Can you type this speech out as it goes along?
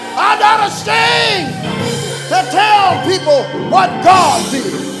not ashamed to tell people what God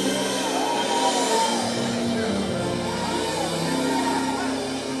did.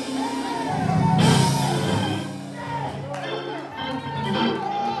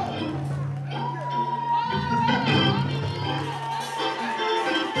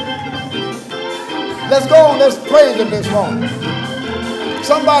 Let's go on, let's praise him this morning.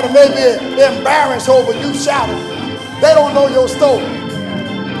 Somebody may be embarrassed over you shouting. They don't know your story.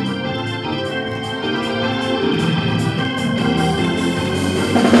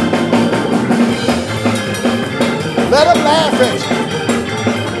 Let them laugh at you.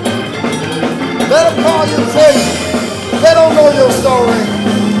 Let them call you crazy. They don't know your story.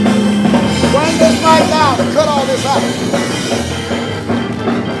 Bring this mic down and cut all this out.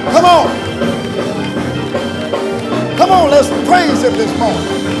 Come on. Come on, let's praise him this morning.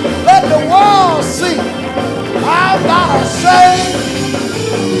 Let the world see I'm not ashamed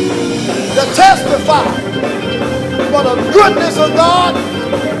to testify for the goodness of God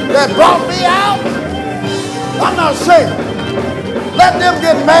that brought me out. I'm not ashamed. Let them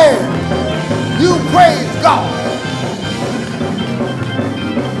get mad. You praise God.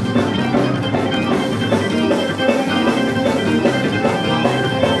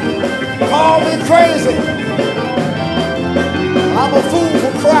 Call me crazy. I'm a fool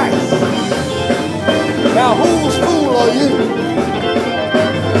for Christ. Now whose fool are you?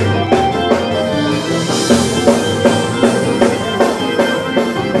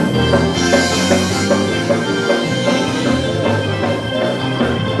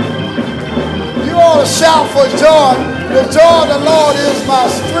 You ought to shout for joy. The joy of the Lord is my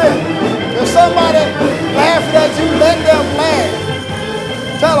strength. If somebody laughing at you, let them laugh.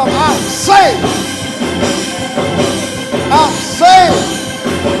 Tell them I'm saved. I'm saved.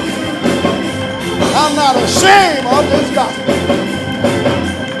 I'm not ashamed of this gospel.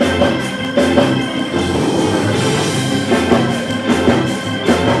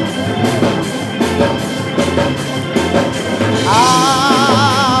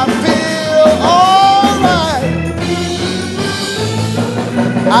 I feel all right.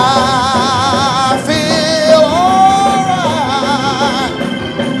 I feel all right.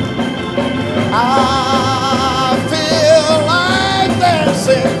 I feel like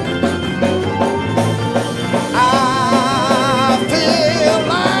dancing. I feel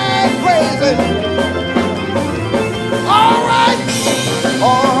like praising. All right,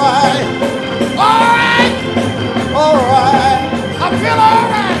 all right, all right, all right. I feel all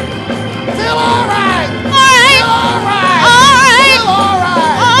right. Feel all right. Feel all right. Feel all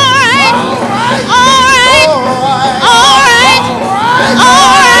right. All right. All right. All right. All right. All right. All right.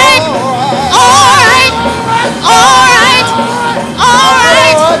 All right. All right. All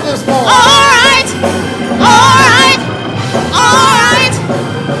right. This morning. All right. All right. All right.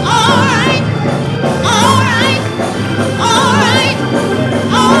 All right. All right.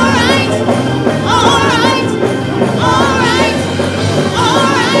 All right. All right. All right. All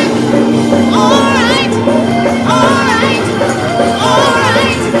right. All right. All right. All right. All right.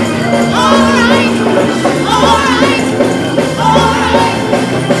 All right. All right.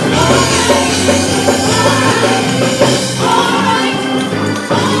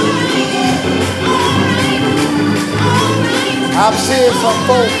 I've seen some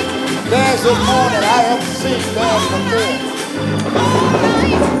folks dance this morning I haven't seen dance before.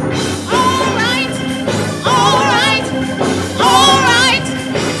 All right, all right, all right,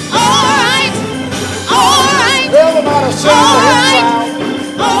 all right, all right. Everybody sing the hit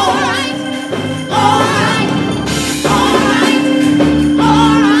sound. All right, all right, all right,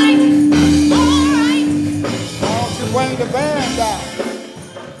 all right, all right. Why don't you bring the band down?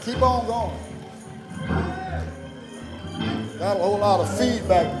 Keep on going. Got a whole lot of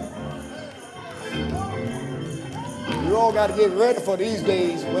feedback. You all got to get ready for these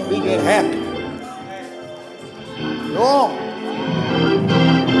days when we get happy. Go on.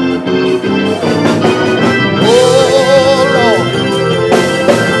 Oh, Lord.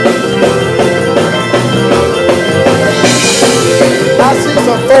 I see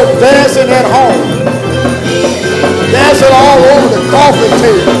some folks dancing at home. Dancing all over the coffee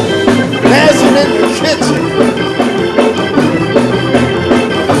table. Dancing in the kitchen.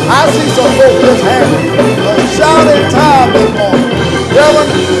 I see some folks just having a shouting time this morning. Devil,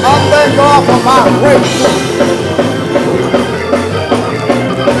 I thank God for my grace.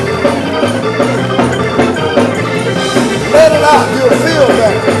 Let it out, you'll feel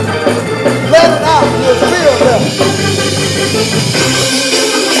better. Let it out, you'll feel better.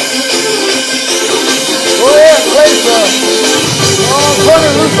 Go ahead, play some. Oh, turn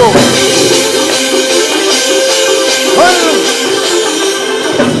it loose over. Turn it loose.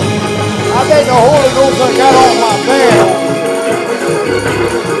 like the Holy Ghost that got on my band.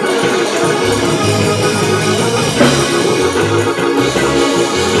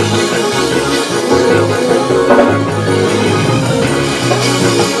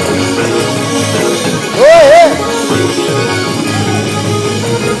 Go ahead.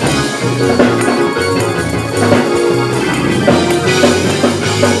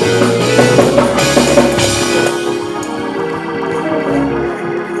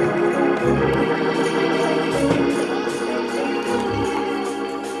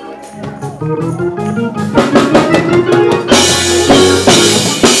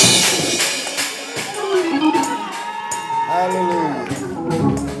 Hallelujah.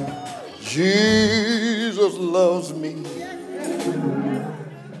 Jesus loves me.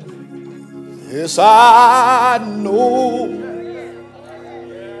 Yes, I know.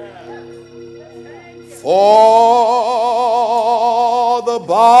 For the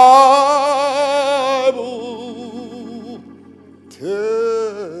Bible tells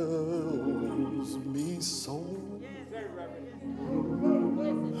me so.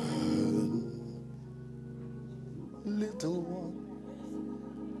 Little one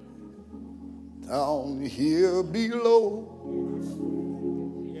down here below,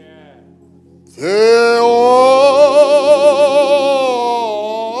 they are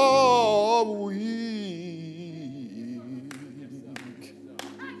weak,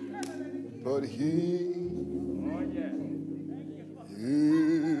 but he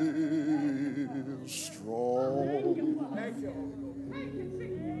is strong.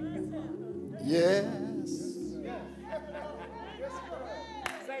 Yes.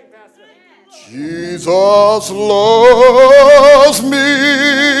 Jesus loves me.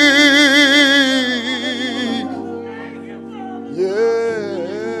 Yeah.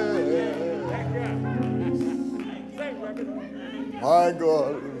 My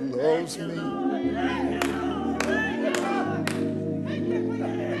God loves me.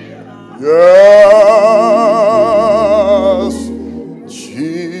 Yes.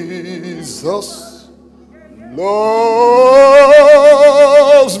 Jesus loves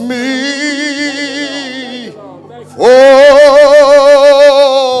me. For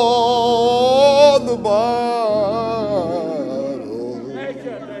the Bible,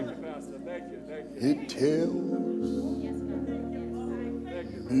 it tells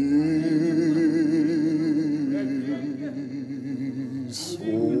me so.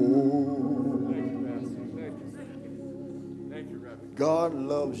 God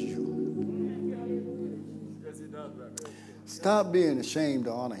loves you. Stop being ashamed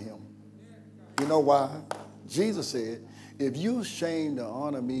to honor him. You know why? Jesus said, if you're ashamed to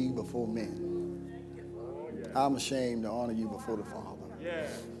honor me before men, I'm ashamed to honor you before the Father.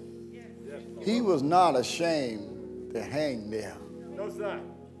 He was not ashamed to hang there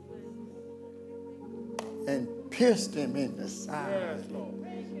and pierced him in the side,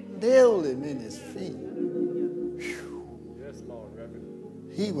 nailed him in his feet.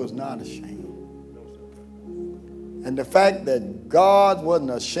 He was not ashamed. And the fact that God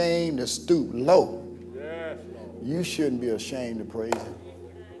wasn't ashamed to stoop low, you shouldn't be ashamed to praise him.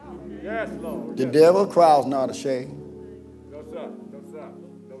 Yes, Lord. The devil crowd's not ashamed. No, sir. No, sir.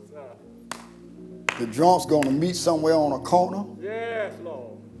 No, sir. The drunk's going to meet somewhere on a corner, Yes,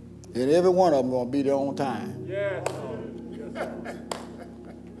 Lord. and every one of them going to be there on time. Yes, Lord. Yes, Lord.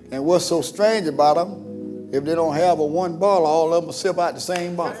 And what's so strange about them, if they don't have a one bottle, all of them will sip out the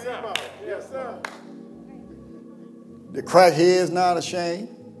same bottle. Yes, sir. Yes, sir. The crackhead's not ashamed.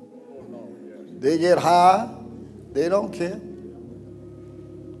 They get high. They don't care.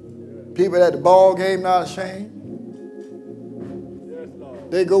 People at the ball game not ashamed. Yes,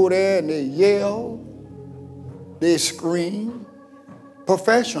 Lord. They go there and they yell. They scream.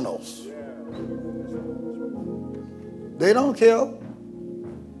 Professionals. They don't care.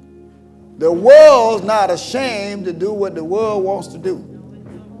 The world's not ashamed to do what the world wants to do.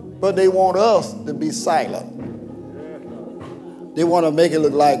 But they want us to be silent. They want to make it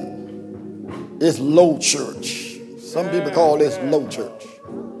look like it's low church. Some people call this low church,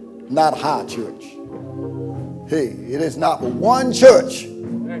 not high church. Hey, it is not one church.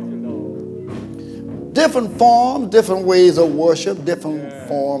 Different forms, different ways of worship, different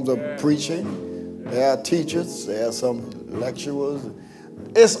forms of preaching. There are teachers, there are some lecturers.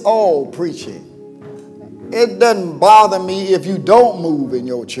 It's all preaching. It doesn't bother me if you don't move in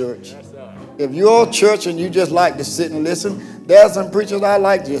your church. If you're a church and you just like to sit and listen, there are some preachers I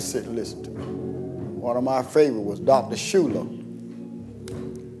like to just sit and listen to. One of my favorite was Dr. Schuler.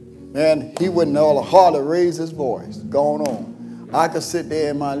 Man, he wouldn't hardly raise his voice. Going on. I could sit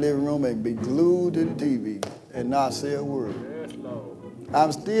there in my living room and be glued to the TV and not say a word.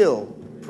 I'm still